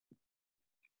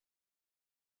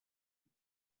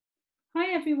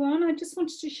Hi everyone, I just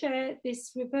wanted to share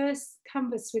this reverse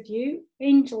canvas with you,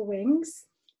 angel wings.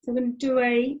 So I'm going to do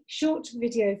a short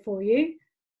video for you.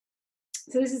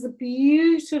 So this is a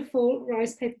beautiful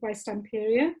rice paper by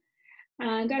Stamperia.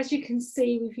 And as you can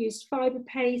see, we've used fibre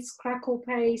paste, crackle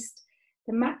paste,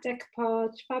 the matte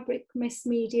decoupage, fabric mist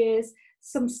medias,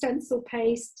 some stencil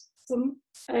paste, some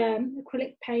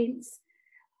acrylic paints,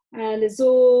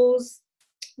 lasers,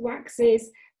 waxes.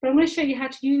 But I'm going to show you how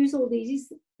to use all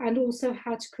these and also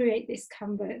how to create this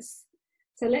canvas.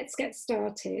 So let's get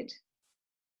started.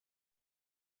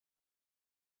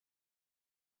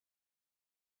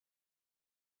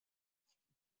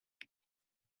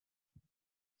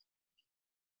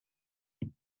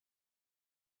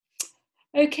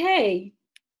 Okay,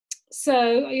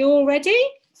 so are you all ready?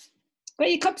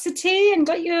 Got your cups of tea and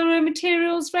got your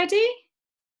materials ready?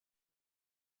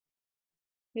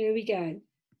 Here we go.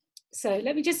 So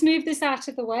let me just move this out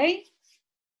of the way.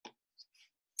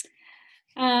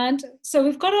 And so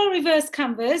we've got our reverse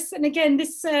canvas. And again,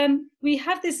 this we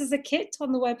have this as a kit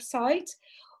on the website.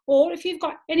 Or if you've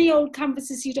got any old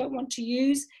canvases you don't want to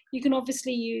use, you can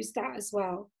obviously use that as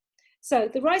well. So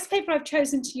the rice paper I've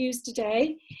chosen to use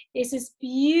today is this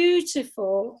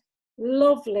beautiful,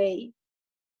 lovely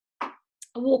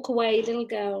walk away little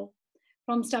girl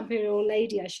from Stamperia, or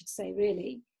lady, I should say,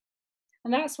 really.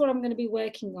 And that's what I'm going to be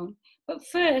working on. But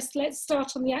first, let's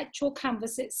start on the actual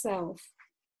canvas itself.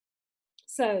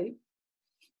 So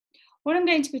what I'm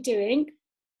going to be doing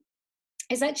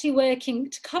is actually working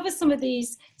to cover some of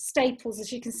these staples,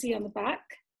 as you can see on the back,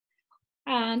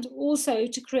 and also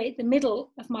to create the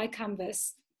middle of my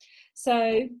canvas.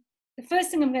 So the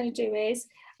first thing I'm going to do is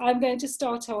I'm going to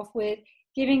start off with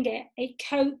giving it a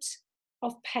coat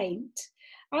of paint.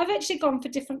 I've actually gone for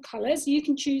different colours. You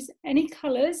can choose any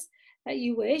colours that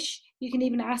you wish. You can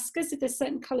even ask us if there's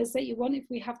certain colours that you want, if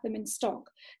we have them in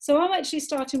stock. So I'm actually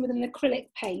starting with an acrylic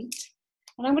paint,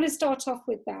 and I'm going to start off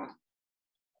with that.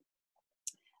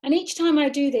 And each time I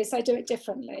do this, I do it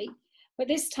differently. But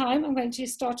this time I'm going to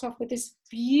start off with this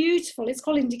beautiful, it's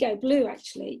called indigo blue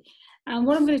actually. And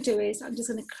what I'm going to do is I'm just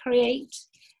going to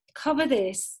cover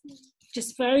this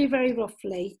just very, very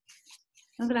roughly.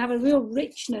 I'm going to have a real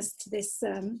richness to this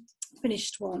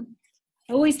finished one.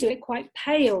 I always do it quite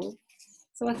pale.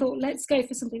 So I thought, let's go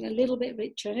for something a little bit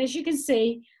richer. And as you can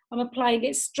see, I'm applying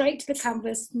it straight to the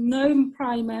canvas, no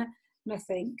primer,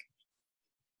 nothing.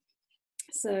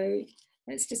 So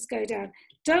let's just go down.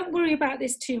 Don't worry about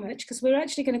this too much because we're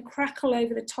actually going to crackle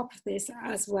over the top of this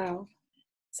as well.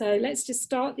 So let's just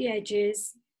start the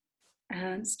edges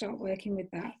and start working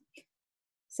with that.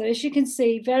 So as you can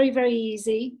see, very, very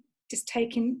easy, just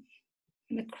taking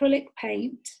an acrylic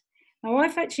paint. Now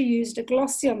I've actually used a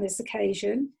glossy on this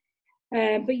occasion,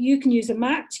 but you can use a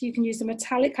matte, you can use a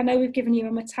metallic. I know we've given you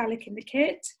a metallic in the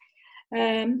kit,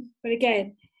 but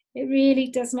again, it really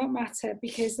does not matter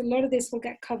because a lot of this will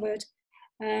get covered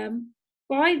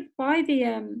by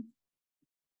the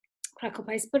crackle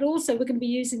paste, but also we're going to be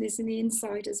using this in the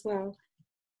inside as well.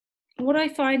 And what I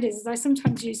find is I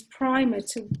sometimes use primer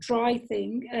to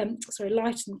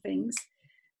lighten things.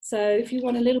 So if you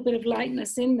want a little bit of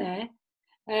lightness in there,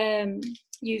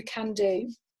 you can do.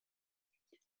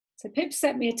 So Pip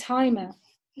set me a timer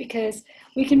because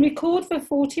we can record for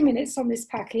 40 minutes on this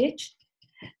package,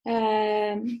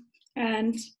 and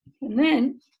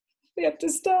then we have to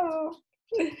start.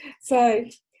 So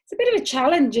it's a bit of a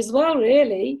challenge as well,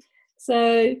 really.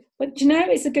 So, but you know,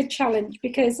 it's a good challenge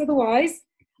because otherwise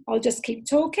I'll just keep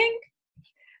talking,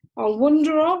 I'll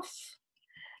wander off,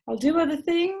 I'll do other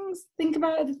things, think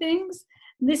about other things.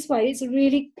 And this way, it's a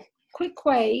really quick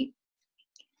way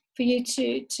for you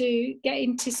to get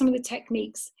into some of the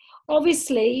techniques.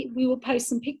 Obviously, we will post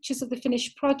some pictures of the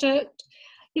finished product.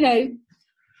 You know,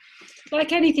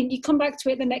 like anything, you come back to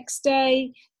it the next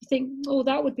day, you think, oh,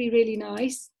 that would be really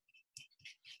nice.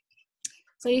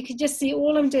 So you can just see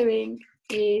all I'm doing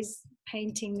is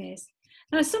painting this.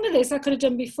 Now, some of this I could have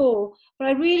done before, but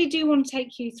I really do want to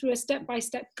take you through a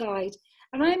step-by-step guide.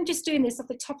 And I am just doing this off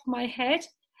the top of my head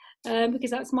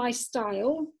because that's my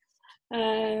style.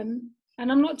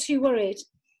 And I'm not too worried.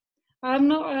 I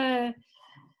am a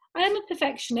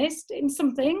perfectionist in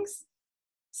some things.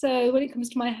 So when it comes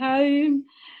to my home,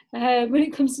 when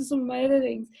it comes to some of my other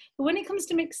things, but when it comes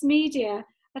to mixed media,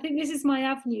 I think this is my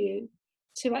avenue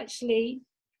to actually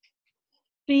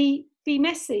be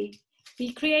messy,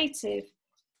 be creative,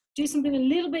 do something a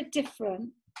little bit different.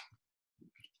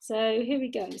 So here we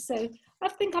go. So I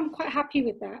think I'm quite happy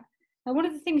with that. Now, one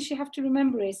of the things you have to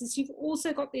remember is you've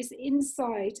also got this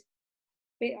inside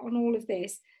bit on all of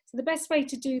this. So the best way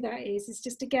to do that is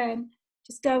just, again,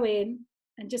 just go in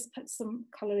and just put some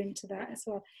colour into that as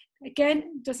well. Again,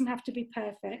 it doesn't have to be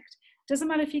perfect. Doesn't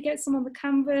matter if you get some on the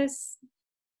canvas.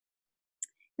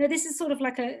 Now this is sort of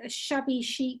like a shabby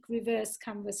chic reverse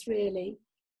canvas really.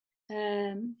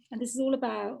 And this is all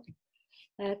about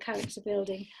character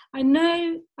building. I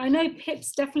know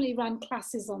Pip's definitely ran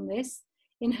classes on this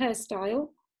in her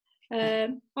style.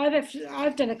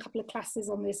 I've done a couple of classes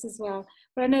on this as well,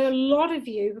 but I know a lot of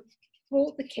you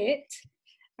bought the kit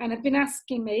and have been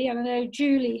asking me, and I know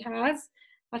Julie has.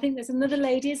 I think there's another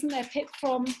lady, isn't there, Pip,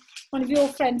 from one of your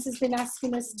friends has been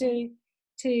asking us to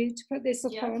put this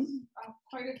up on.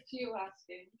 Quite a few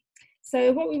asking.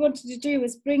 So what we wanted to do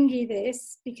was bring you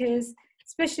this, because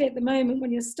especially at the moment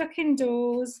when you're stuck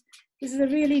indoors, this is a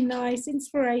really nice,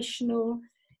 inspirational,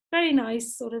 very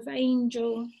nice sort of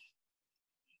angel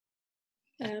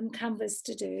canvas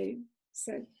to do.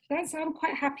 So I'm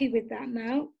quite happy with that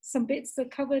now. Some bits are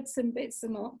covered, some bits are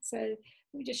not. So let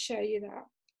me just show you that.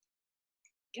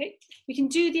 Okay, we can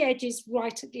do the edges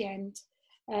right at the end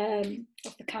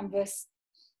of the canvas.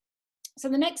 So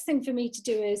the next thing for me to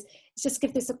do is just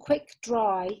give this a quick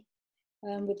dry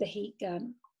with the heat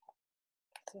gun.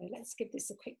 So let's give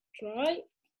this a quick dry.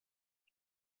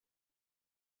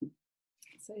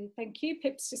 So thank you.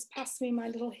 Pip's just passed me my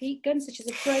little heat gun, so she's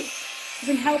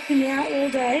been helping me out all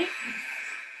day.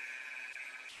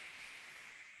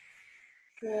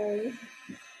 So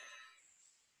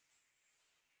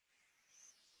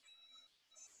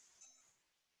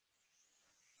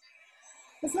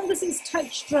as long as it's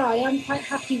touch dry, I'm quite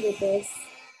happy with this.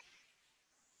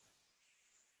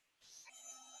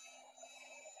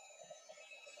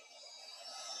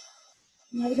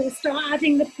 Now we're going to start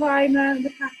adding the primer and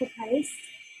the crackle paste.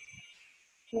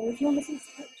 So as long as it's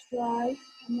touch dry,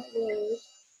 I'm not worried.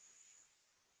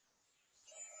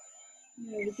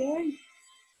 There we go.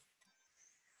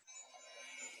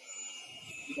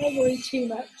 Don't worry too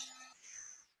much.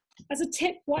 As a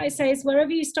tip, what I say is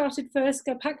wherever you started first,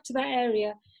 go back to that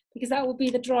area because that will be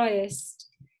the driest.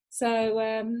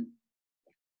 So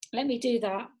let me do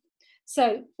that.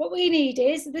 So what we need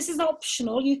is, this is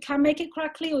optional, you can make it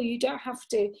crackly or you don't have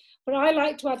to, but I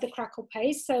like to add the crackle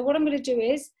paste. So what I'm going to do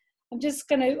is, I'm just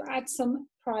going to add some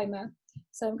primer.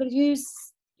 So I'm going to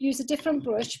use a different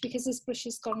brush because this brush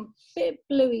has gone a bit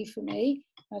bluey for me.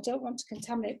 I don't want to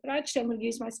contaminate, but actually I'm going to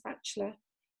use my spatula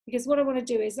because what I want to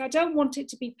do is, I don't want it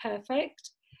to be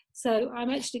perfect. So I'm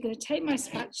actually going to take my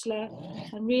spatula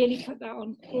and really put that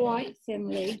on quite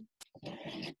thinly.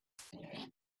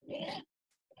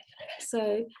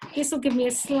 So this will give me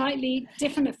a slightly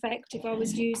different effect if I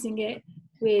was using it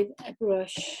with a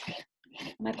brush.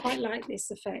 And I quite like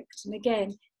this effect. And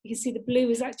again, you can see the blue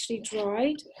is actually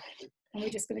dried. And we're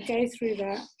just going to go through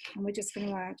that and we're just going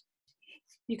to add.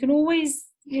 You can always,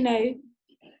 you know,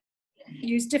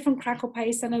 use different crackle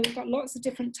paste. I know we've got lots of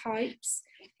different types.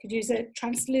 You could use a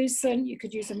translucent, you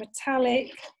could use a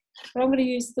metallic. But I'm going to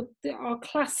use our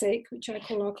classic, which I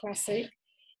call our classic.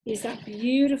 Is that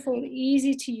beautiful,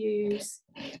 easy to use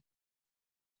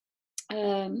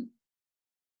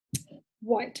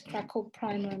white crackle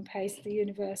primer and paste, the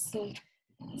universal.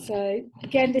 So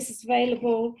again, this is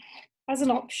available as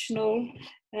an optional.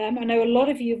 I know a lot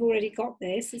of you have already got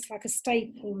this. It's like a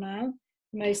staple now,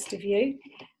 most of you,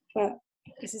 but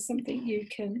this is something you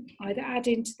can either add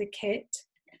into the kit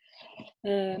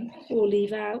or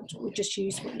leave out, or just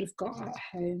use what you've got at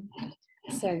home.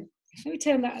 So let me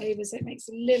turn that over so it makes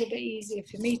it a little bit easier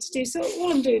for me to do. So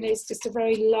all I'm doing is just a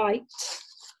very light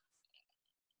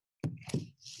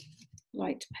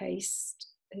paste.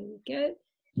 There we go.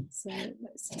 So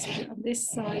let's just put it on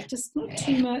this side, just not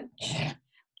too much.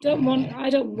 I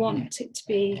don't want it to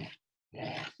be,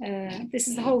 this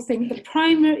is the whole thing. The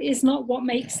primer is not what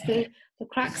makes the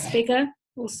cracks bigger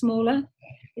or smaller.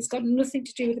 It's got nothing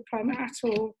to do with the primer at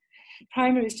all. The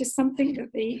primer is just something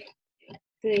that the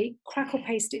crackle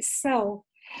paste itself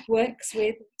works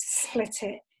with to split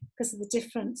it because of the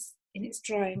difference in its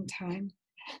drying time.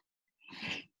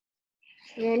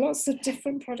 There are lots of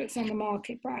different products on the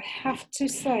market, but I have to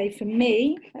say, for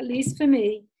me, at least for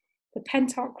me, the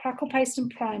Pentark crackle paste and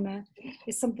primer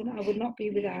is something I would not be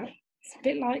without. It's a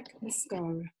bit like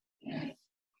mascara.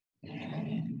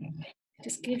 It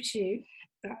just gives you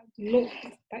that look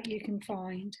that you can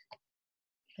find,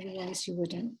 otherwise you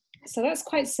wouldn't. So that's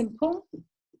quite simple.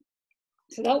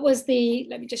 So that was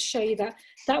let me just show you that.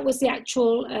 That was the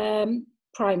actual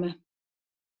primer.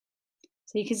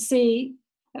 So you can see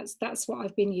that's what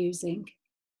I've been using.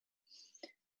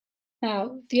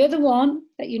 Now, the other one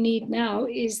that you need now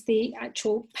is the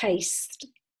actual paste.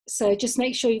 So just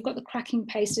make sure you've got the cracking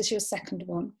paste as your second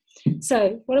one.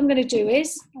 So what I'm going to do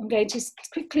is, I'm going to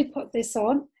quickly put this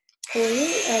on. for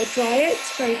you, dry it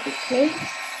very quickly.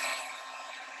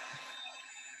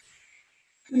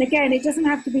 And again, it doesn't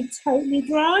have to be totally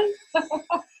dry, but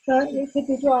it could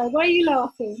be dry. Why are you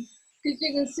laughing? Because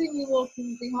you can see me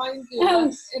walking behind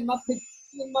you in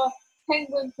my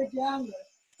penguin pajamas.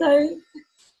 So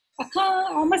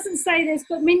I mustn't say this,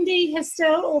 but Mindy has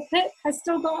still, or Pip has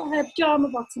still got her pajama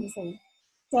bottoms on.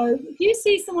 So if you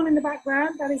see someone in the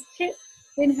background, that is Pip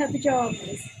in her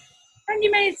pajamas. And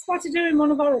you may have spotted her in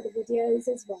one of our other videos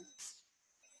as well.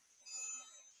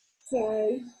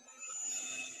 So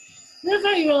we're a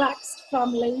very relaxed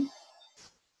family.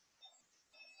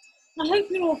 I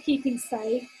hope you're all keeping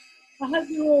safe. I hope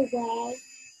you're all well.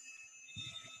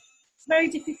 It's very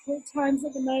difficult times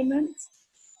at the moment.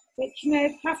 But you know,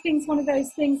 crafting's one of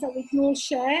those things that we can all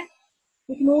share.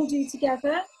 We can all do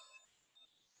together.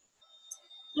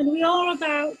 And we are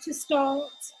about to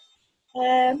start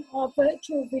our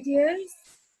virtual videos,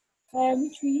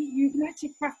 which you can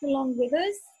actually craft along with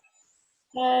us.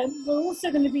 We're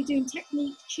also going to be doing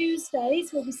Technique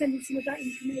Tuesdays. We'll be sending some of that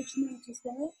information out as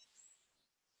well.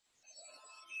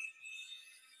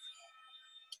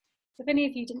 If any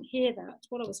of you didn't hear that,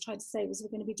 what I was trying to say was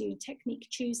we're going to be doing Technique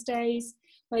Tuesdays,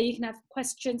 where you can have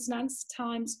questions and answer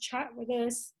times, chat with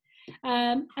us.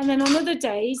 And then on other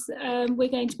days, we're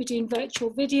going to be doing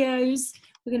virtual videos.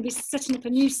 We're going to be setting up a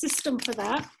new system for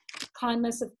that,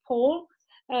 kindness of Paul,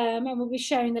 and we'll be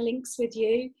sharing the links with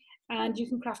you. And you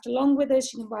can craft along with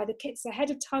us. You can buy the kits ahead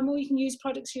of time, or you can use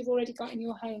products you've already got in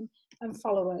your home and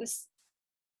follow us.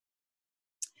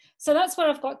 So that's where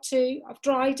I've got to. I've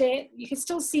dried it. You can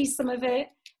still see some of it,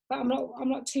 but I'm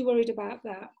not too worried about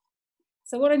that.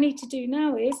 So what I need to do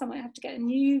now is I might have to get a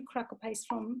new crackle paste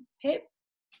from Pip.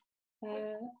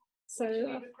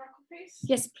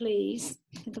 Yes, please.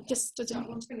 I think I've just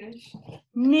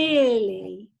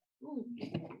nearly.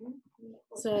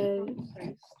 So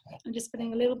I'm just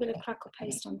putting a little bit of crackle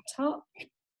paste on top.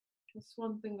 That's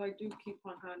one thing I do keep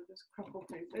on hand is crackle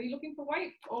paste. Are you looking for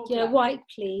white or yeah, black? White,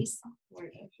 please.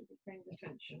 White, I should be paying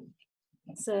attention.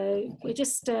 So we're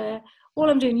just all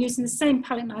I'm doing using the same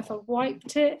palette knife. I've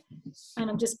wiped it and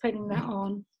I'm just putting that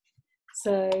on.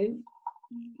 So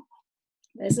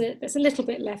there's a little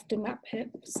bit left in that Pip,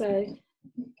 so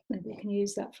maybe we can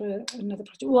use that for another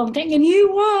project. Oh, I'm getting a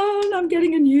new one. I'm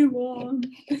getting a new one.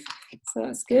 So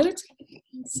that's good.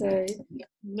 So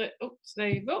oops, there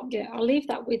you go. Yeah, I'll leave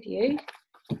that with you.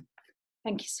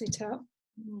 Thank you, sweetheart.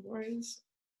 No worries.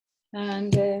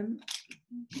 And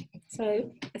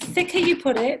so the thicker you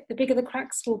put it, the bigger the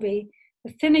cracks will be.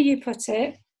 The thinner you put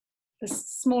it, the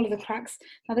smaller the cracks.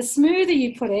 Now the smoother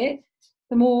you put it,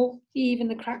 the more even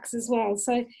the cracks as well.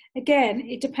 So again,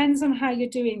 it depends on how you're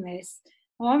doing this.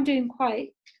 Now, I'm doing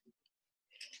quite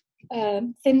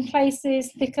thin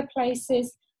places, thicker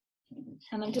places,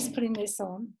 and I'm just putting this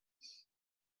on.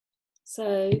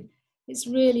 So it's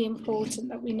really important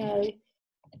that we know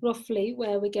roughly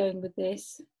where we're going with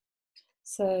this.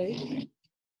 So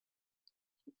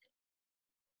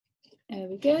there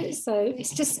we go. So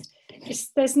it's just,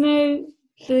 there's no,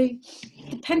 the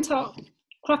Pentark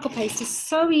crackle paste is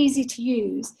so easy to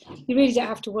use, you really don't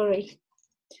have to worry.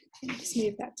 Just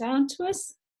move that down to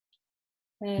us.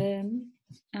 And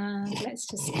let's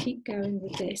just keep going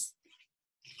with this.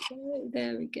 So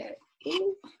there we go.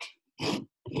 Ooh.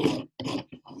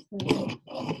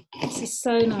 This is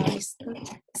so nice.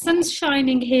 The sun's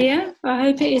shining here. I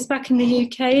hope it is back in the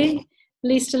UK, at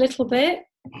least a little bit.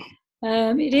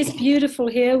 It is beautiful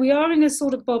here. We are in a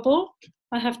sort of bubble,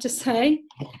 I have to say.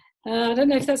 I don't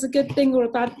know if that's a good thing or a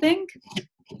bad thing.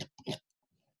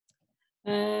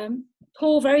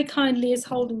 Paul very kindly is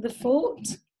holding the fort.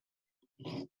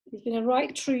 He's been a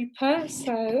right trooper,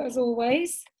 so as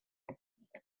always.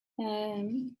 So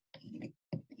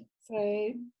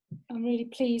I'm really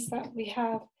pleased that we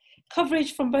have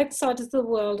coverage from both sides of the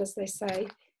world, as they say.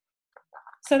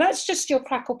 So that's just your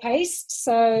crackle paste.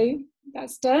 So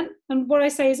that's done. And what I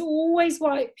say is always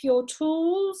wipe your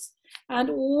tools and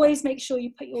always make sure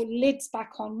you put your lids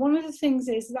back on. One of the things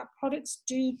is that products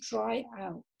do dry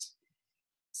out.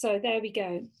 So there we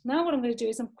go. Now what I'm going to do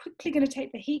is I'm quickly going to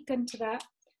take the heat gun to that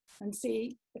and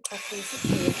see the crackles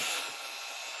appear.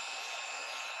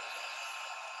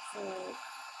 So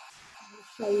I'll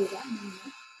show you that in a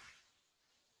minute.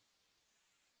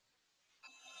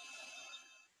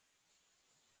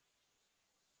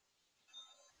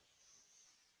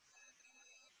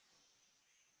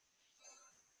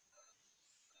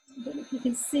 I don't know if you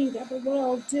can see that, but what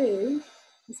I'll do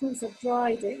is once I've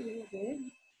dried it a little bit,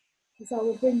 is I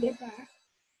will bring it back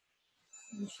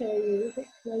and show you a bit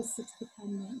closer to the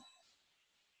camera.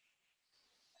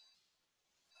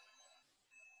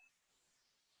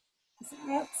 It's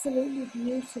absolutely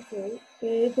beautiful.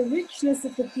 The richness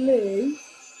of the blue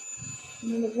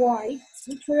and then the white,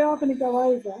 which we are going to go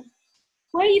over.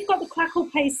 Where you've got the crackle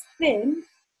paste thin,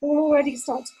 it will already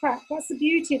start to crack. That's the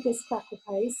beauty of this crackle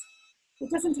paste. It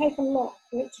doesn't take a lot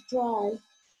for it to dry.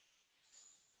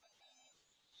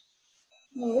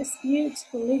 Oh, it's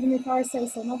beautiful, even if I say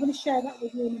so. And I'm going to share that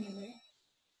with you in a minute.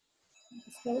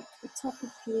 Just go to the top of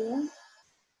here.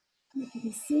 You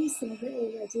can see some of it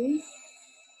already.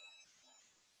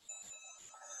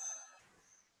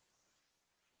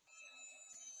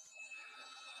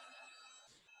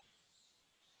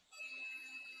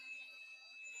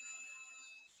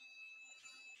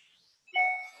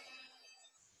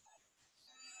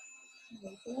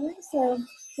 There we go. So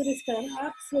for this guy, I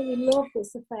absolutely love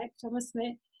this effect. I must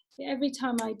admit, every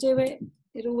time I do it,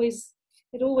 it always,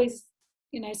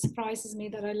 surprises me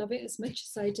that I love it as much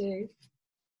as I do.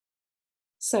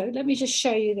 So let me just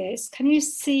show you this. Can you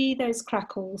see those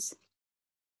crackles?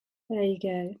 There you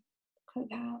go.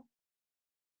 Look at that.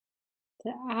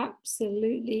 They're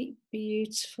absolutely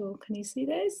beautiful. Can you see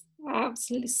those?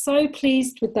 Absolutely so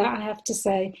pleased with that, I have to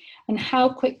say. And how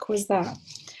quick was that?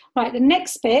 Right, the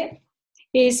next bit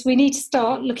is we need to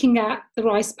start looking at the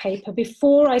rice paper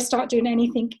before I start doing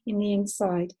anything in the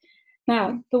inside.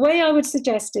 Now, the way I would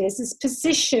suggest is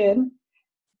position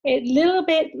it a little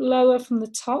bit lower from the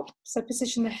top. So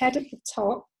position the head at the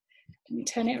top. Let me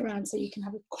turn it around so you can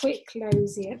have a quick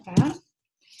nosy at that.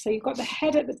 So you've got the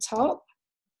head at the top,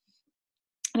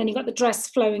 and then you've got the dress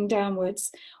flowing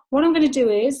downwards. What I'm going to do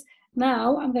is,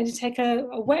 now I'm going to take a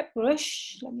wet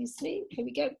brush. Let me see. Here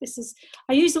we go.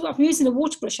 I'm using a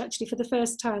water brush actually for the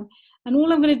first time. And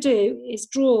all I'm going to do is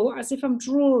draw as if I'm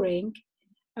drawing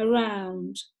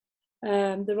around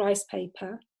the rice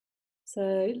paper.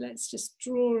 So let's just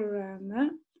draw around that.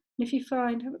 And if you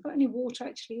find, I haven't got any water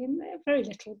actually in there, very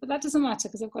little, but that doesn't matter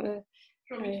because I've got a...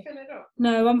 Do you want me to fill it up?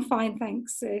 No, I'm fine,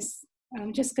 thanks, sis.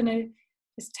 I'm just going to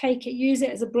just take it, use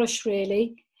it as a brush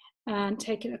really, and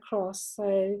take it across.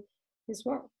 So this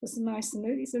was nice, and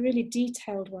it's a really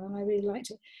detailed one. I really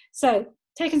liked it. So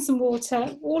taking some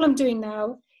water, all I'm doing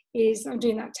now is I'm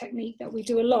doing that technique that we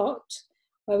do a lot,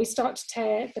 where we start to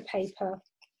tear the paper.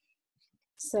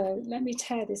 So let me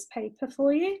tear this paper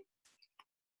for you.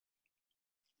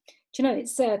 Do you know,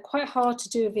 it's quite hard to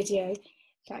do a video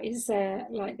that is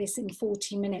like this in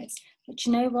 40 minutes. But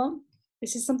you know what?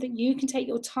 This is something you can take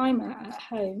your time at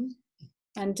home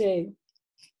and do.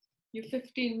 You're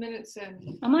 15 minutes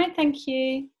in. Am I? Thank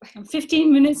you. I'm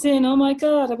 15 minutes in. Oh my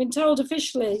God, I've been told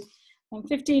officially. I'm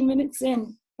 15 minutes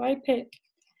in. Bye, Pip.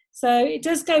 So it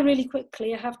does go really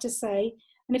quickly, I have to say.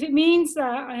 And if it means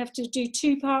that I have to do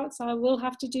 2 parts, I will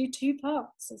have to do 2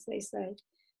 parts, as they say.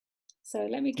 So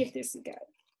let me give this a go.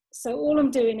 So all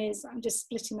I'm doing is I'm just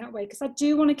splitting that way because I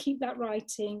do want to keep that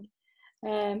writing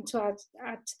to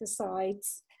add to the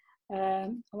sides. I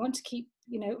want to keep,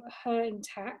 her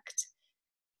intact.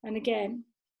 And again,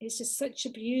 it's just such a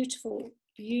beautiful,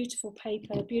 beautiful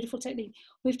paper, beautiful technique.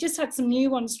 We've just had some new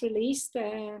ones released.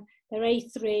 They're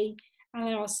A3, and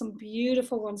there are some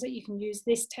beautiful ones that you can use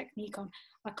this technique on.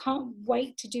 I can't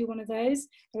wait to do one of those.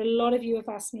 There are a lot of you have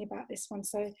asked me about this one,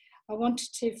 so I wanted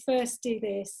to first do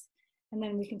this, and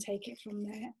then we can take it from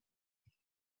there.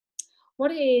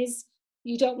 What it is,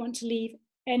 you don't want to leave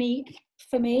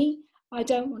for me, I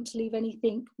don't want to leave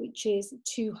anything which is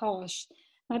too harsh.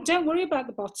 Now, don't worry about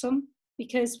the bottom,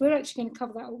 because we're actually going to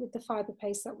cover that up with the fibre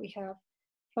paste that we have.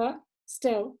 But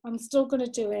still, I'm still going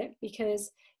to do it because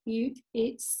you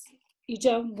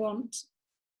don't want,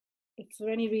 if for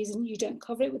any reason you don't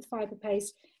cover it with fibre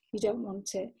paste, you don't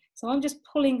want it. So I'm just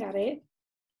pulling at it,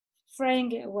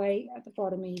 fraying it away at the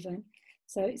bottom even.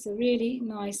 So it's a really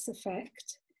nice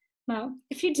effect. Now,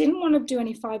 if you didn't want to do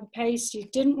any fibre paste, you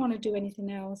didn't want to do anything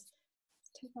else,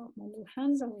 take out my little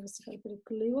hands, I've obviously got a bit of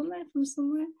glue on there from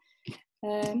somewhere,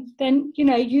 then,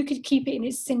 you could keep it in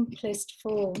its simplest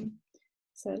form.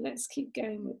 So let's keep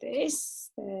going with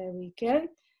this. There we go.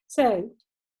 So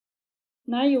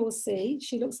now you'll see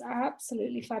she looks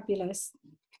absolutely fabulous.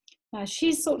 Now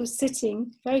she's sort of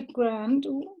sitting very grand.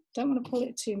 Ooh, don't want to pull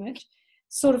it too much,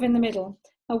 sort of in the middle.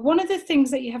 Now, one of the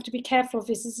things that you have to be careful of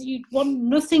is you want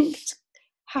nothing to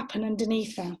happen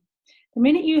underneath her. The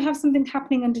minute you have something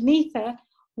happening underneath her,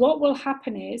 what will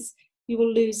happen is you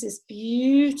will lose this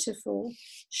beautiful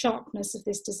sharpness of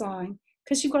this design.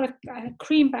 Because you've got a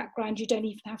cream background, you don't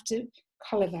even have to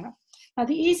colour that. Now,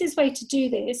 the easiest way to do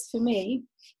this for me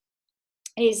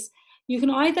is you can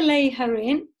either lay her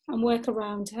in and work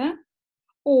around her,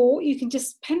 or you can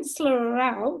just pencil her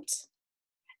out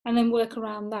and then work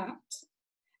around that.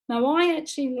 Now, I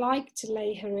actually like to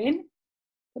lay her in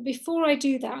But before I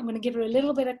do that, I'm going to give her a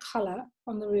little bit of colour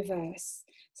on the reverse.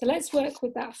 So let's work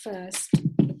with that first.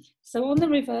 So on the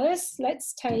reverse,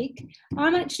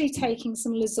 I'm actually taking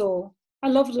some Lazur. I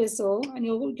love Lazur, and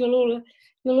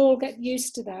you'll all get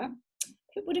used to that.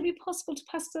 But would it be possible to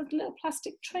pass a little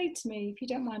plastic tray to me, if you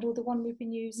don't mind, or the one we've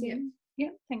been using?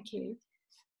 Yeah, thank you.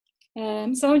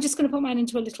 So I'm just going to put mine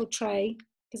into a little tray,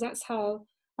 because that's how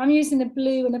I'm using the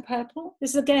blue and the purple.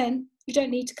 This, again, you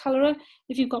don't need to colour it.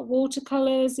 If you've got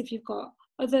watercolours, if you've got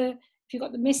the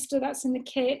mister that's in the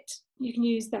kit, you can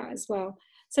use that as well.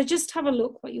 So just have a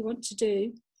look what you want to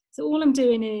do. So all I'm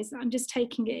doing is I'm just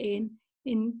taking it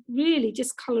in really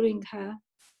just colouring her.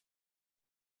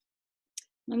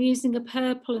 I'm using a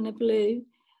purple and a blue,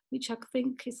 which I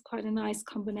think is quite a nice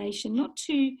combination. Not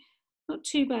too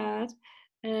bad,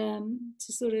 to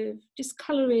sort of just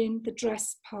colour in the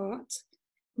dress part.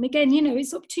 And again, you know,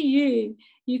 it's up to you.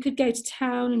 You could go to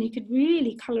town and you could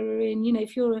really colour her in, you know,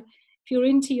 if you're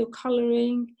into your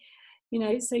colouring, you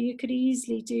know, so you could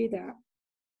easily do that.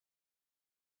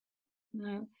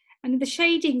 No. And the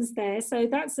shading's there, so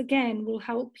that's, again, will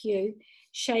help you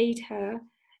shade her.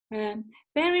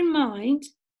 Bear in mind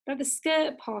that the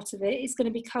skirt part of it is going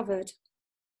to be covered.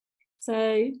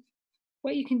 So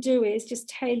what you can do is just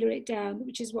tailor it down,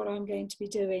 which is what I'm going to be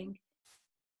doing.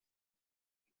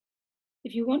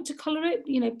 If you want to colour it,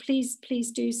 you know, please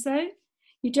do so.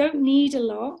 You don't need a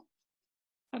lot.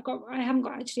 I haven't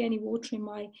got actually any water in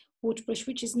my water brush,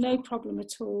 which is no problem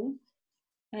at all.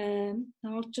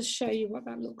 I'll just show you what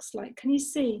that looks like. Can you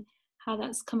see how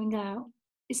that's coming out?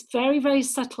 It's very, very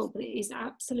subtle, but it is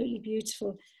absolutely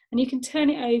beautiful. And you can turn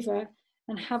it over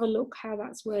and have a look how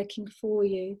that's working for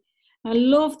you. I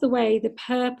love the way the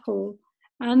purple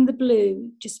and the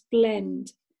blue just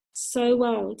blend so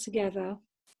well together.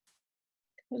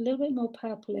 A little bit more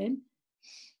purple in.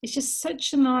 It's just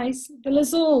such a nice, the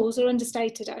Lazurs are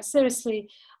understated. Seriously,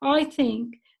 I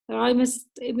think that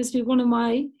it must be one of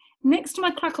my, next to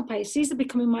my crackle paste, these are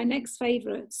becoming my next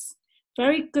favourites.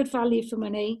 Very good value for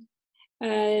money.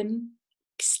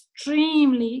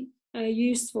 Extremely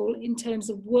useful in terms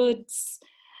of woods,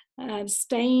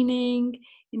 staining,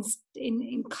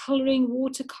 in colouring,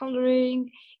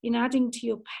 watercolouring, in adding to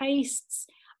your pastes.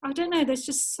 I don't know, there's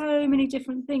just so many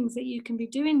different things that you can be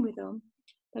doing with them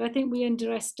that I think we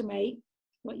underestimate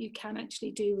what you can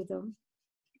actually do with them.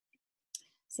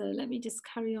 So let me just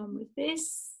carry on with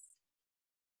this.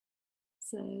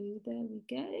 So there we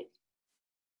go.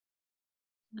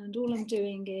 And all I'm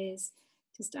doing is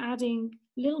just adding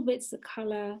little bits of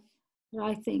colour that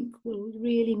I think will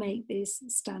really make this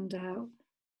stand out.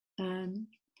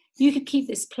 You could keep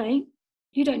this plain.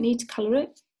 You don't need to colour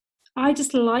it. I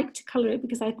just like to colour it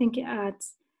because I think it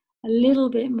adds a little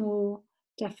bit more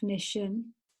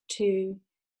definition to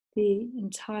the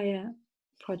entire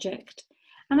project.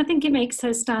 And I think it makes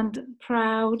her stand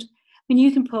proud. I mean,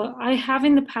 you can I have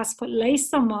in the past put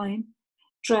lace on mine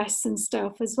dress and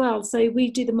stuff as well. So we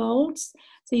do the molds,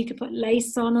 so you could put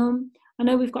lace on them. I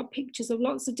know we've got pictures of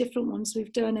lots of different ones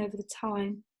we've done over the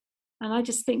time. And I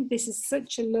just think this is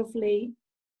such a lovely,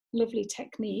 lovely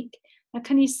technique. Now,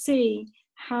 can you see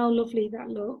how lovely that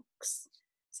looks?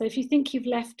 So if you think you've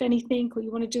left anything or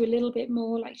you want to do a little bit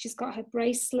more, like she's got her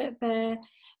bracelet there,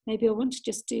 maybe I want to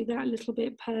just do that a little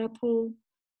bit purple.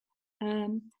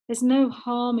 There's no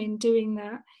harm in doing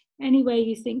that. Anywhere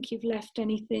you think you've left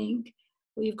anything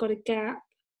or you've got a gap,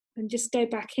 and just go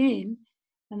back in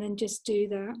and then just do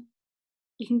that.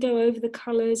 You can go over the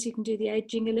colours, you can do the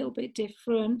edging a little bit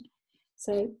different.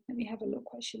 So let me have a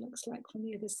look what she looks like from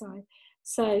the other side.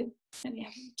 So let me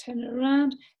turn it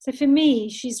around. So for me,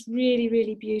 she's really,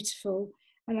 really beautiful.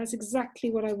 And that's exactly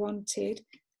what I wanted.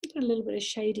 Put a little bit of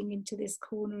shading into this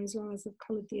corner as well as I've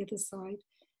coloured the other side.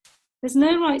 There's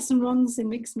no rights and wrongs in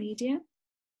mixed media.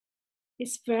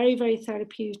 It's very, very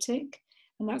therapeutic.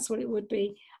 And that's what it would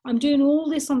be. I'm doing all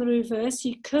this on the reverse.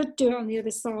 You could do it on the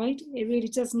other side. It really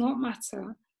does not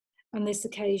matter on this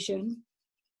occasion.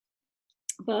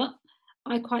 But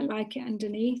I quite like it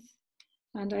underneath.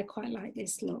 And I quite like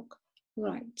this look.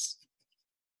 Right.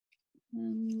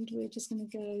 And we're just going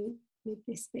to go with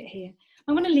this bit here.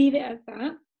 I'm going to leave it at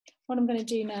that. What I'm going to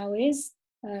do now is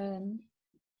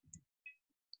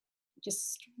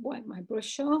just wipe my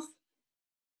brush off.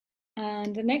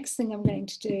 And the next thing I'm going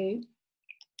to do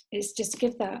is just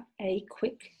give that a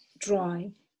quick dry.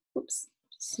 Oops,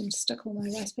 some stuck on my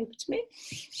rice paper to me.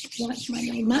 Wipe my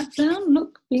little mat down.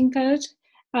 Look, being good.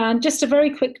 And just a very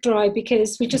quick dry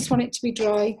because we just want it to be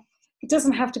dry. It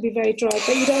doesn't have to be very dry,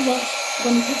 but you don't want,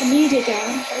 when you put the media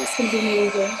down, that it's going to be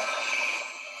moving.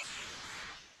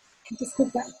 Just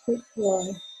give that a quick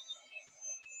dry.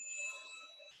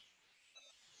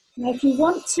 Now, if you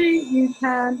want to, you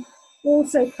can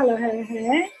also colour her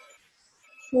hair,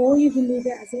 or you can leave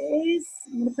it as it is.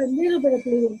 I'm going to put a little bit of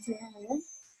blue into her hair.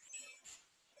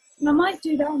 And I might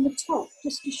do that on the top,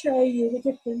 just to show you the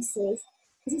differences,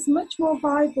 because it's much more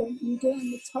vibrant when you do it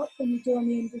on the top than you do on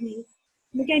the underneath.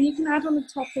 And again, you can add on the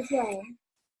top as well.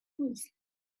 Ooh,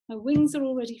 my wings are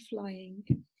already flying.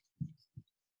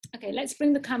 Okay, let's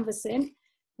bring the canvas in,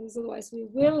 because otherwise we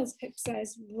will, as Pip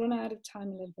says, run out of time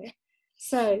a little bit.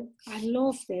 So I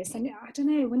love this, and I don't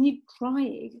know, when you dry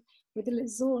it with the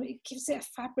lazur, it gives it a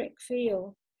fabric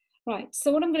feel. Right,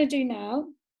 so what I'm going to do now,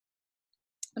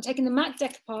 I'm taking the matte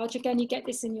decoupage. Again, you get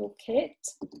this in your kit,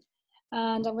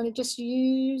 and I'm going to just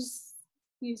use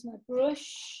my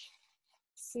brush.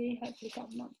 See, hopefully got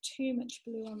not too much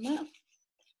blue on that.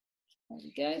 There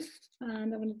we go,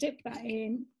 and I'm going to dip that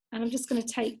in, and I'm just going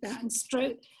to take that and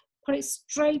put it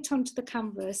straight onto the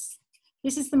canvas.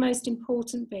 This is the most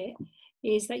important bit,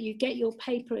 is that you get your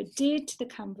paper adhered to the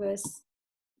canvas,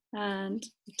 and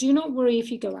do not worry if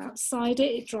you go outside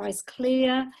it, it dries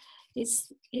clear.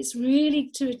 It's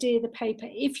really to adhere the paper.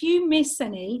 If you miss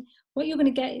any, what you're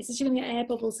going to get is you're going to get air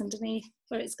bubbles underneath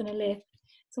where it's going to lift.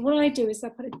 So what I do is I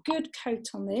put a good coat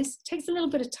on this. It takes a little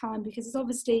bit of time because it's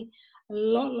obviously a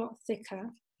lot thicker.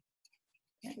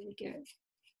 There we go.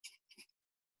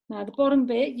 Now the bottom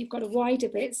bit, you've got a wider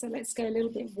bit, so let's go a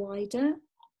little bit wider,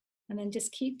 and then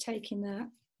just keep taking that.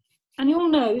 And you'll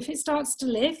know if it starts to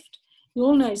lift,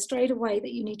 you'll know straight away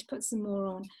that you need to put some more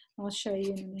on. I'll show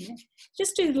you in a minute.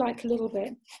 Just do like a little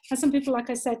bit. And some people, like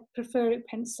I said, prefer it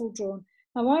pencil drawn.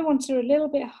 Now I want her a little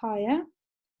bit higher,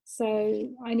 so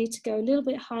I need to go a little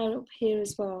bit higher up here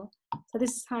as well. So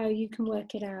this is how you can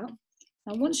work it out.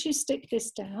 And once you stick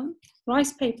this down,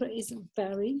 rice paper is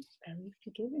very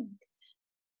forgiving.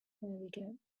 There we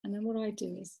go. And then what I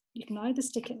do is, you can either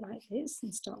stick it like this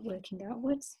and start working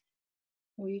outwards,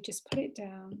 or you just put it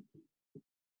down,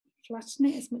 flatten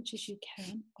it as much as you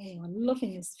can. Oh, I'm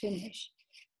loving this finish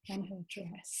on her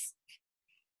dress.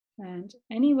 And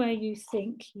anywhere you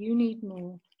think you need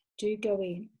more, do go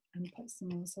in and put some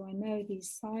more. So I know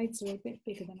these sides are a bit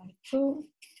bigger than I thought.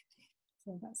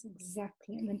 So that's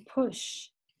exactly, and then push.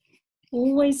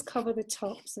 Always cover the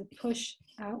top, so push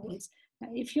outwards. Now,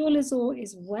 if your lazur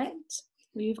is wet,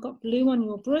 or you've got blue on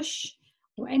your brush,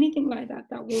 or anything like that,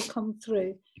 that will come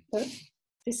through. But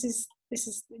this is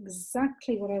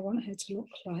exactly what I want her to look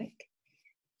like.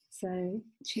 So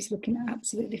she's looking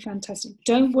absolutely fantastic.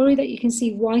 Don't worry that you can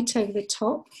see white over the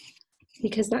top,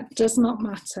 because that does not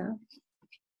matter.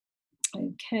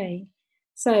 Okay,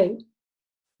 so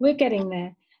we're getting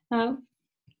there. Now,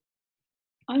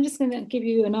 I'm just going to give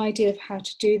you an idea of how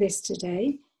to do this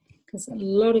today, because a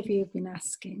lot of you have been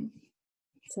asking.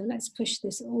 So let's push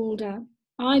this all down.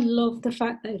 I love the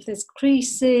fact that if there's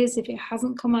creases, if it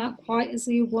hasn't come out quite as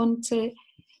you want it,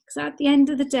 because at the end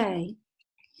of the day,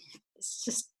 it's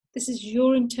just, this is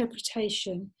your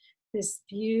interpretation, this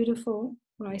beautiful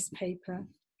rice paper.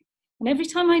 And every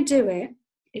time I do it,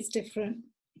 it's different,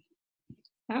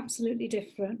 absolutely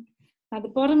different. Now the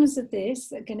bottoms of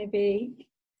this are going to be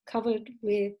covered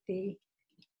with the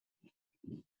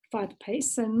fibre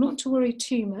paste, so not to worry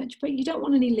too much, but you don't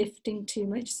want any lifting too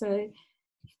much. So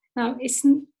now it's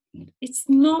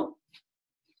not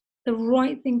the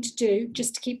right thing to do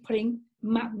just to keep putting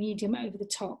matte medium over the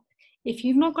top. If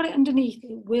you've not got it underneath,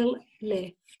 it will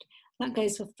lift. That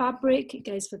goes for fabric, it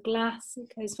goes for glass,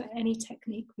 it goes for any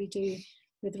technique we do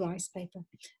with rice paper.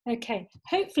 Okay,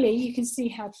 hopefully you can see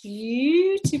how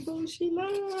beautiful she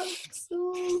looks.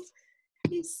 Oh,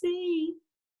 you see,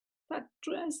 that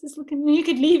dress is looking, you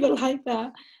could leave it like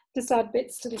that, just add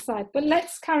bits to the side. But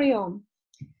let's carry on.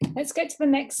 Let's get to the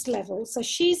next level. So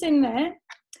she's in there.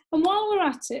 And while we're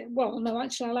at it, well, no,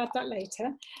 actually, I'll add that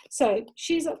later. So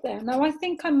she's up there. Now, I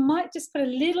think I might just put a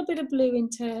little bit of blue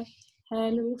into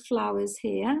her little flowers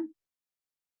here.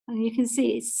 And you can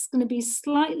see it's going to be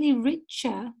slightly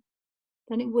richer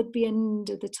than it would be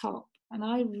under the top. And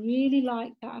I really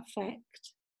like that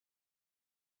effect.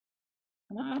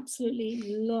 And I absolutely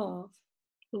love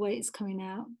the way it's coming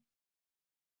out.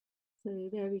 So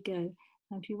there we go.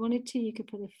 And if you wanted to, you could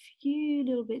put a few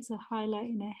little bits of highlight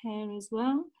in her hair as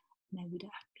well. No, we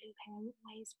don't have blue hair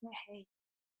always, but hey,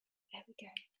 there we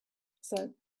go. So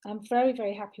I'm very,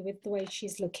 very happy with the way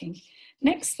she's looking.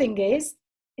 Next thing is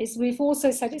we've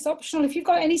also said it's optional. If you've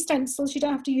got any stencils, you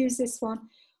don't have to use this one.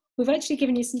 We've actually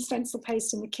given you some stencil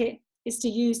paste in the kit, is to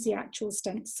use the actual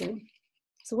stencil.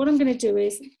 So what I'm going to do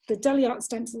is, the DaliART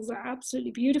stencils are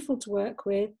absolutely beautiful to work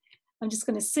with. I'm just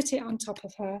going to sit it on top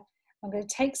of her. I'm going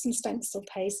to take some stencil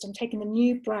paste. I'm taking the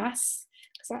new brass,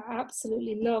 because I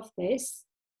absolutely love this.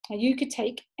 Now you could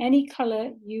take any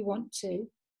colour you want to.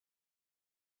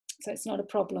 so it's not a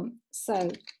problem.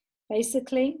 So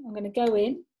basically I'm going to go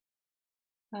in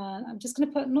and I'm just going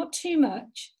to put not too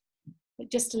much,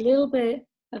 but just a little bit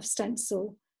of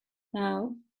stencil.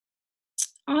 Now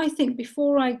I think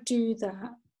before I do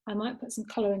that, I might put some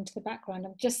colour into the background.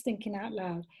 I'm just thinking out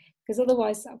loud, because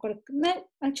otherwise I've got to, no,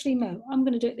 actually no, I'm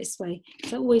going to do it this way.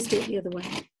 So I always do it the other way.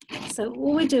 So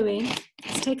all we're doing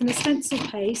is taking the stencil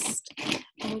paste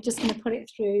and we're just going to put it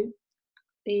through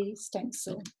the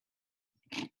stencil.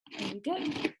 There we go.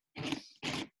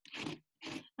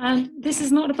 And this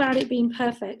is not about it being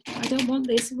perfect. I don't want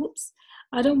this, whoops,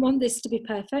 I don't want this to be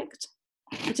perfect.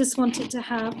 I just want it to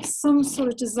have some sort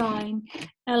of design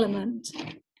element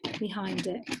behind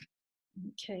it.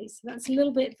 Okay, so that's a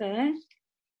little bit there.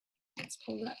 Let's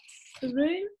pull that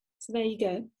through. So there you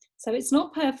go. So it's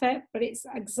not perfect, but it's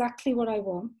exactly what I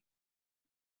want.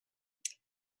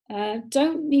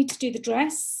 Don't need to do the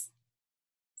dress.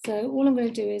 So all I'm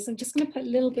going to do is I'm just going to put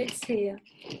little bits here.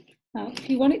 Now, if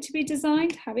you want it to be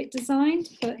designed, have it designed.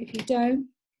 But if you don't,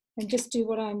 then just do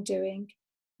what I'm doing.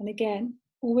 And again,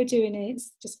 all we're doing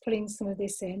is just putting some of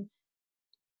this in.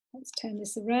 Let's turn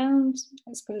this around.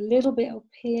 Let's put a little bit up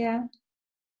here.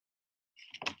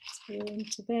 Let's put it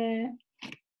into there.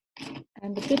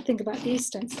 And the good thing about these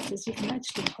stencils is you can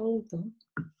actually hold them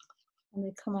and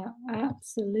they come out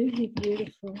absolutely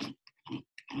beautiful.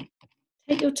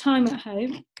 Take your time at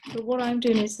home, but what I'm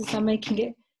doing is I'm making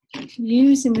it,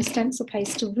 using the stencil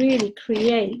paste to really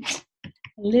create a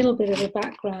little bit of a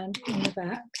background in the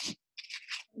back.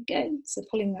 Again, so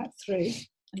pulling that through,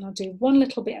 and I'll do one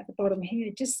little bit at the bottom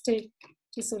here just to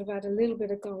sort of add a little bit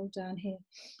of gold down here.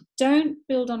 Don't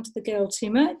build onto the girl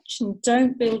too much, and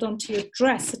don't build onto your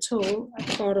dress at all at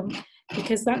the bottom,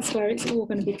 because that's where it's all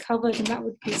going to be covered, and that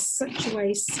would be such a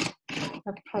waste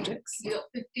of products. You've got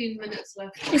 15 minutes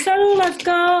left. Is that all I've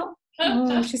got?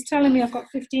 Oh, she's telling me I've got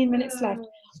 15 minutes left.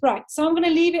 Right, so I'm going to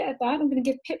leave it at that. I'm going to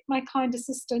give Pip, my kind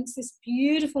assistant, this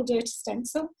beautiful dirty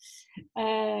stencil.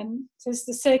 So it's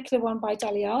the circular one by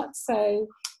DaliART, so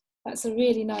that's a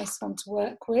really nice one to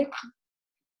work with.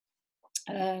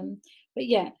 But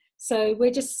yeah, so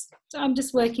I'm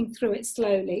just working through it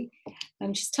slowly.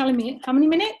 And she's telling me how many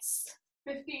minutes?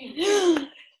 15.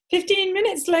 15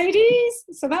 minutes, ladies.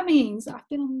 So that means I've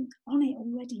been on it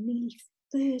already nearly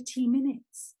 30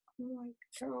 minutes. Oh my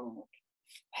God.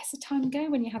 Where's the time go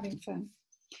when you're having fun?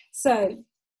 So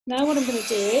now what I'm going to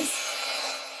do is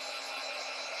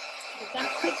let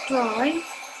that quick dry.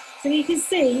 So you can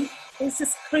see it's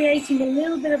just creating a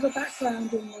little bit of a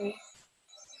background in there.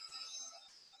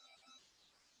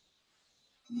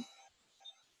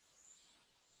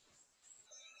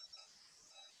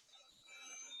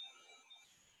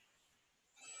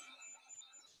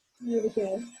 There we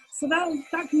go. So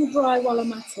that can dry while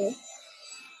I'm at it.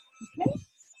 Okay.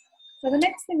 So the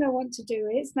next thing I want to do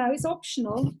is, now it's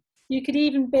optional, you could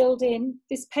even build in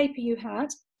this paper you had,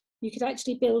 you could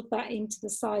actually build that into the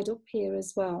side up here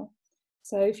as well.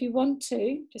 So if you want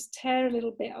to, just tear a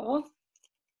little bit off,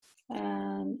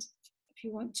 and if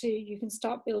you want to, you can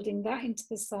start building that into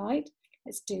the side.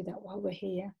 Let's do that while we're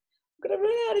here. I'm going to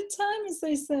run out of time, as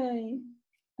they say.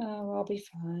 Oh, I'll be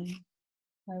fine,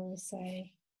 I will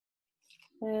say.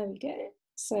 There we go.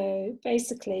 So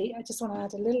basically, I just want to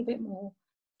add a little bit more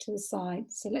to the side.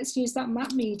 So let's use that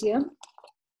matte medium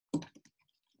to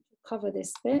cover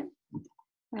this bit.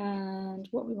 And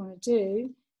what we want to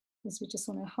do is we just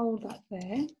want to hold that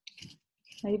there.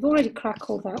 Now you've already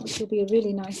crackled that, which will be a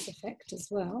really nice effect as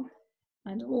well.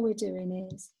 And all we're doing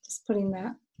is just putting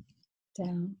that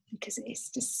down, because it's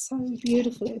just so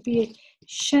beautiful. It would be a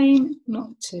shame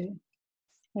not to.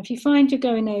 Now if you find you're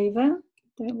going over,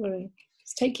 don't worry.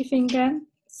 Just take your finger,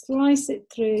 slice it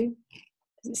through,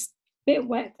 because it's a bit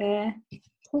wet there.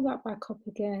 Pull that back up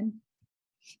again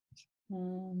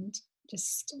and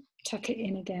just tuck it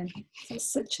in again. So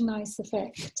it's such a nice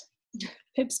effect.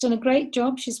 Pip's done a great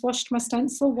job. She's washed my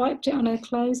stencil, wiped it on her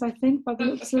clothes, I think, by the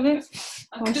looks of it.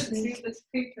 I couldn't see this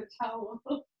paper towel.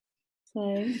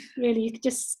 So really, you could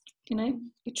just, you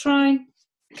try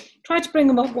to bring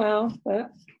them up well, but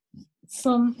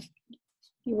some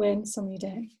you win, some you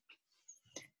don't.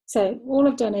 So all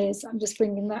I've done is I'm just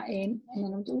bringing that in, and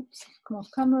then I'm just come off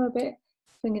camera a bit,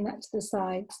 bringing that to the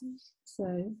side.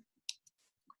 So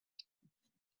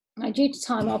now, due to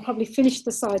time, I'll probably finish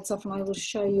the sides off and I will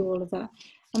show you all of that.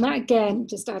 And that again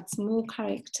just adds more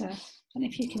character. And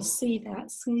if you can see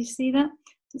that, can you see that?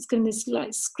 It's got this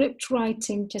like script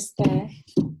writing just there.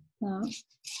 Now,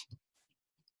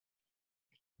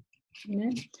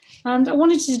 and I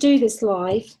wanted to do this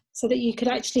live so that you could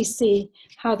actually see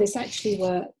how this actually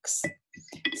works.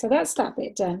 So that's that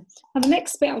bit done. And the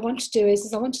next bit I want to do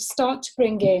is I want to start to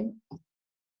bring in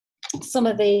some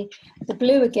of the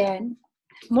blue again.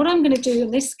 And what I'm going to do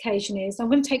on this occasion is I'm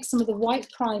going to take some of the white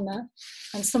primer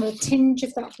and some of the tinge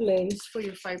of that blue. It's for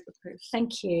your favourite piece.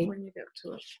 Thank you. When you get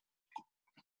to it.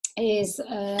 Is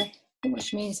what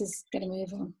she means is get a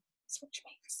move on. That's what she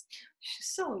means.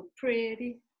 She's so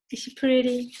pretty. Is she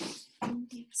pretty?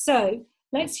 So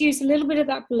let's use a little bit of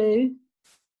that blue.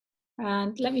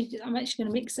 And I'm actually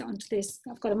going to mix it onto this.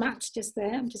 I've got a mat just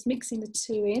there. I'm just mixing the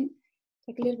two in.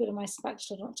 Take a little bit of my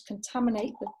spatula not to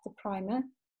contaminate the primer.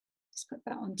 Just put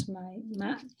that onto my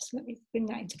mat. Let me bring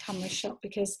that into camera shot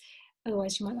because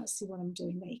otherwise you might not see what I'm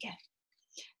doing. There you go.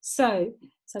 So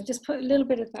I've just put a little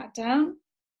bit of that down.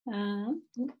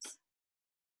 Oops.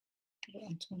 Put it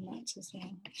onto my mat as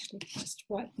well. Actually, just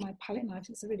wipe my palette knife.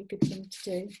 It's a really good thing to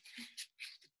do.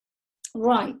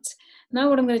 Right, now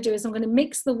what I'm going to do is I'm going to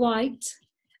mix the white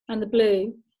and the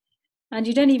blue, and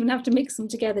you don't even have to mix them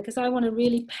together because I want a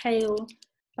really pale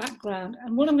background.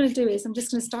 And what I'm going to do is I'm just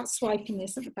going to start swiping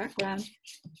this at the background.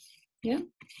 Yeah,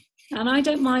 and I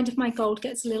don't mind if my gold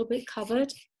gets a little bit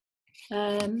covered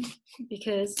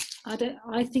because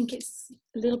I think it's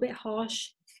a little bit harsh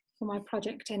for my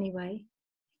project anyway.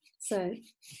 So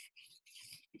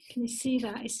can you see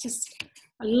that? It's just,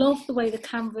 I love the way the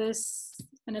canvas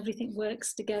and everything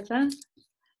works together.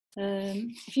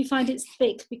 If you find it's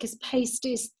thick, because paste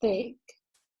is thick,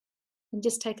 and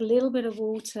just take a little bit of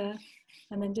water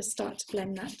and then just start to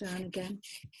blend that down again.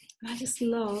 And I just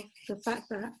love the fact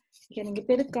that you're getting a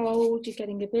bit of gold, you're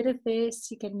getting a bit of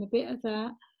this, you're getting a bit of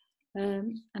that,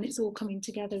 and it's all coming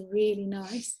together really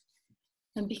nice.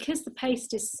 And because the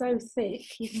paste is so thick,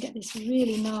 you can get this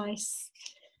really nice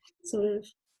sort of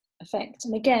effect.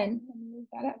 And again, let me move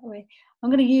that out of the way. I'm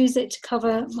going to use it to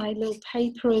cover my little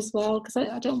paper as well because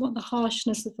I don't want the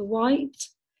harshness of the white.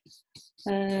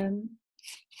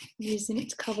 Using it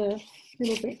to cover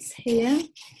little bits here.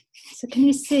 So can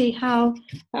you see how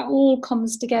that all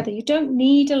comes together? You don't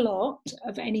need a lot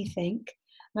of anything.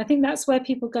 And I think that's where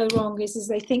people go wrong is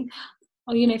they think,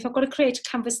 oh, you know, if I've got to create a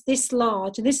canvas this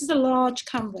large, and this is a large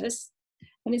canvas,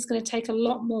 and it's going to take a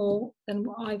lot more than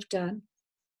what I've done.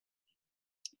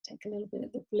 Take a little bit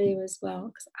of the blue as well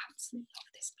because I absolutely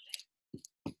love this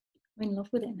blue. I'm in love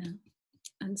with it now.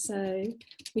 And so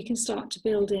we can start to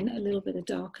build in a little bit of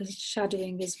darker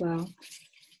shadowing as well.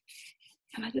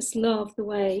 And I just love the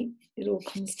way it all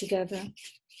comes together.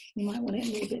 You might want it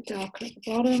a little bit darker at the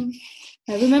bottom.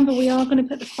 Now remember, we are going to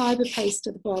put the fibre paste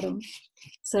at the bottom.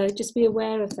 So just be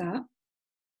aware of that.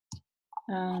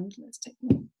 And let's take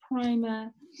more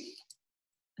primer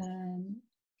and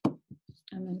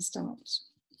then start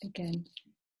again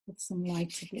with some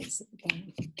lighter bits at the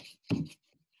bottom.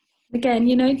 Again,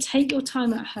 you know, take your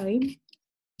time at home.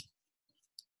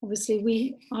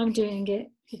 Obviously, I'm doing it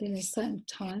within a certain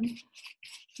time.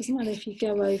 Doesn't matter if you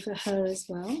go over her as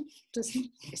well. The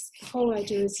whole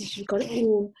idea is you've got it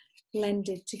all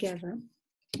blended together.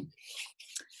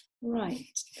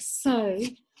 Right, so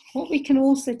what we can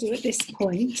also do at this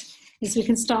point is we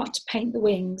can start to paint the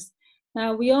wings.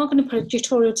 Now we are going to put a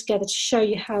tutorial together to show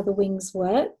you how the wings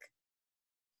work.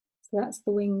 So that's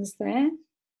the wings there.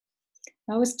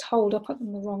 I was told I put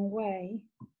them the wrong way.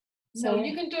 So, no,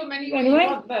 you can do them any way you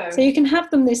want though. So you can have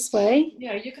them this way.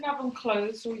 Yeah, you can have them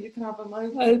closed or you can have them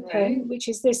open. Open, which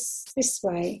is this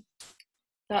way.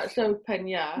 That's open,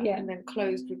 yeah. And then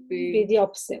closed would be the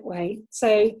opposite way.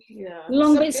 So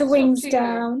long bits of wings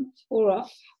down or up.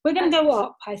 We're going to go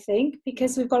up, I think,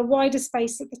 because we've got a wider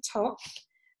space at the top.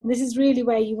 And this is really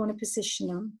where you want to position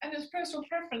them. And it's personal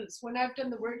preference. When I've done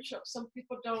the workshop, some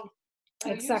people don't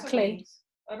exactly use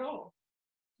the wings at all.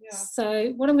 Yeah.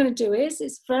 So what I'm going to do is,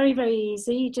 it's very, very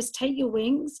easy. You just take your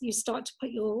wings, you start to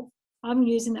put I'm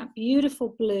using that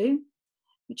beautiful blue,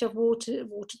 which I've watered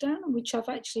down, which I've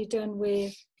actually done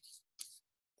with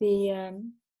the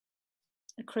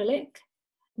acrylic.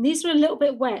 And these are a little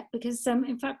bit wet because,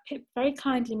 in fact, Pip very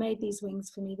kindly made these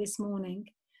wings for me this morning.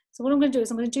 So what I'm going to do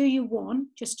is I'm going to do you one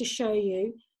just to show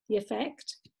you the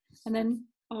effect, and then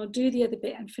I'll do the other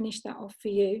bit and finish that off for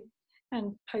you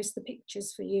and post the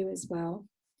pictures for you as well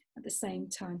at the same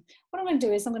time. What I'm going to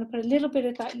do is I'm going to put a little bit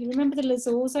of that. You remember the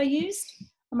lazurs I used?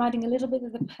 I'm adding a little bit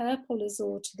of the purple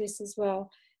lazur to this as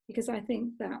well because I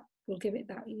think that will give it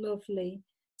that lovely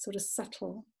sort of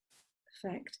subtle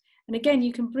effect. And again,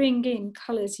 you can bring in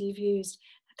colours you've used.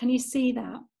 Can you see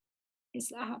that?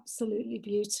 It's absolutely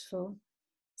beautiful.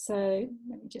 So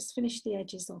let me just finish the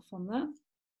edges off on that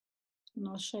and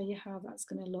I'll show you how that's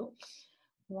going to look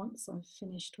once I've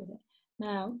finished with it.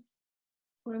 Now,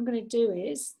 what I'm going to do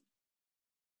is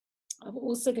I'm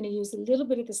also going to use a little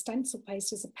bit of the stencil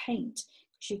paste as a paint,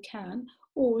 because you can,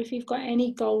 or if you've got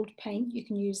any gold paint, you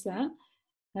can use that.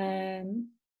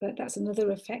 but that's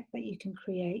another effect that you can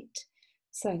create.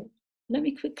 So let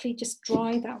me quickly just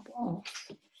dry that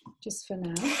off just for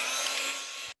now.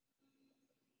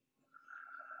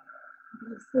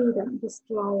 You see that I'm just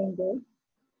drying it.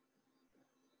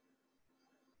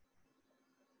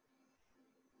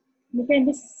 And again,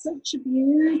 this is such a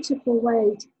beautiful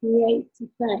way to create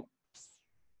effects.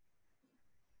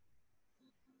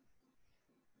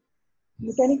 And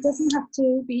again, it doesn't have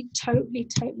to be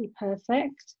totally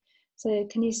perfect. So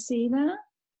can you see that?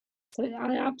 So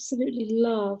I absolutely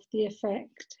love the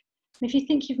effect. And if you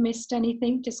think you've missed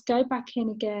anything, just go back in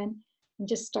again and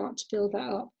just start to build that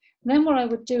up. And then what I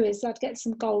would do is I'd get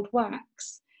some gold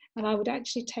wax and I would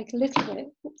actually take a little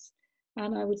bit, oops,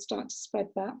 and I would start to spread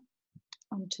that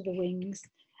onto the wings.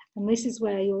 And this is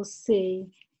where you'll see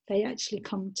they actually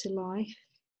come to life.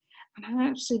 And I'm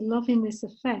absolutely loving this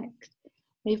effect.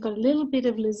 You've got a little bit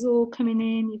of lazur coming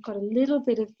in, you've got a little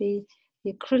bit of the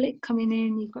acrylic coming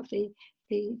in, you've got the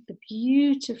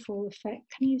beautiful effect.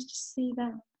 Can you just see that? I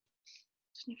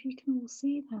don't know if you can all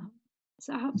see that. It's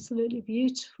absolutely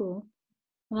beautiful.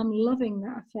 And I'm loving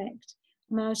that effect.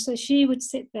 Now, so she would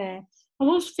sit there. I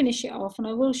will finish it off and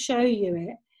I will show you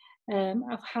it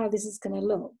of how this is going to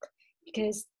look,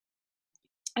 because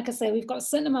like I say, we've got a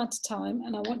certain amount of time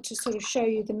and I want to sort of show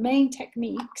you the main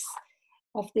techniques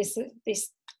of this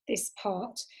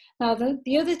part. Now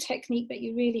the other technique that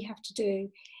you really have to do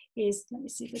is, let me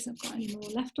see if there's got any more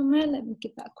left on there, let me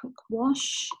give that a quick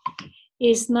wash,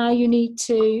 is now you need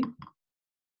to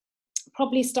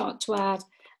probably start to add,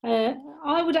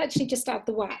 I would actually just add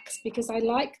the wax because I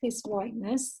like this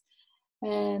whiteness.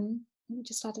 Let me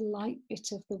just add a light bit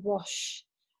of the wash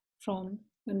from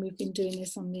when we've been doing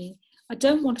this on the, I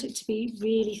don't want it to be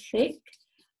really thick,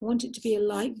 I want it to be a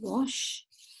light wash.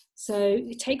 So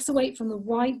it takes away from the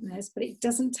whiteness, but it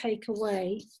doesn't take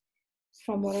away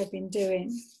from what I've been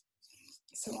doing.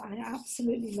 So I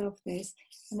absolutely love this.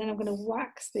 And then I'm going to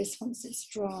wax this once it's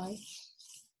dry.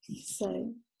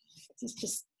 So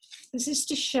this is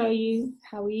to show you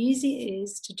how easy it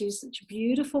is to do such a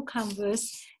beautiful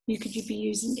canvas. You could be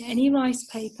using any rice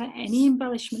paper, any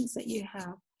embellishments that you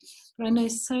have. But I know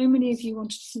so many of you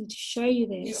wanted me to show you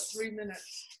this. You got 3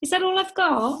 minutes. Is that all I've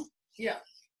got? Yeah.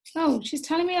 Oh, she's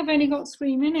telling me I've only got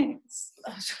 3 minutes.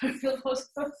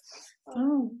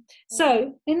 Oh,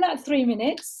 so in that 3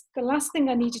 minutes, the last thing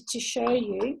I needed to show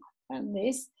you on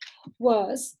this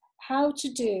was how to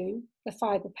do the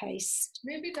fibre paste.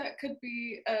 Maybe that could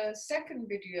be a second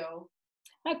video.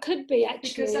 That could be,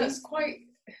 actually. Because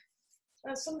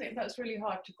that's something that's really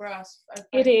hard to grasp.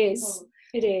 It is.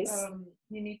 It is.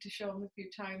 You need to show them a few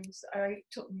times. It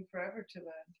took me forever to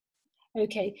learn.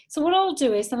 Okay, so what I'll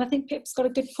do is, and I think Pip's got a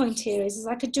good point here, is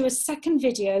I could do a second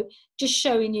video just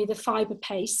showing you the fibre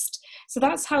paste. So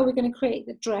that's how we're going to create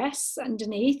the dress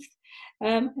underneath.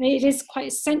 And it is quite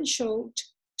essential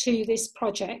to this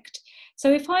project.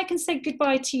 So if I can say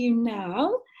goodbye to you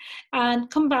now and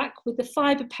come back with the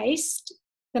fibre paste,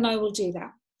 then I will do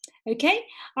that. Okay,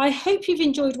 I hope you've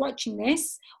enjoyed watching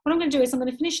this. What I'm going to do is I'm going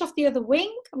to finish off the other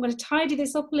wing. I'm going to tidy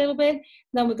this up a little bit.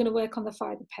 Then we're going to work on the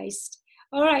fibre paste.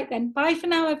 All right then, bye for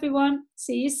now everyone.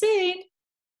 See you soon.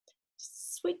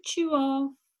 Switch you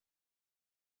off.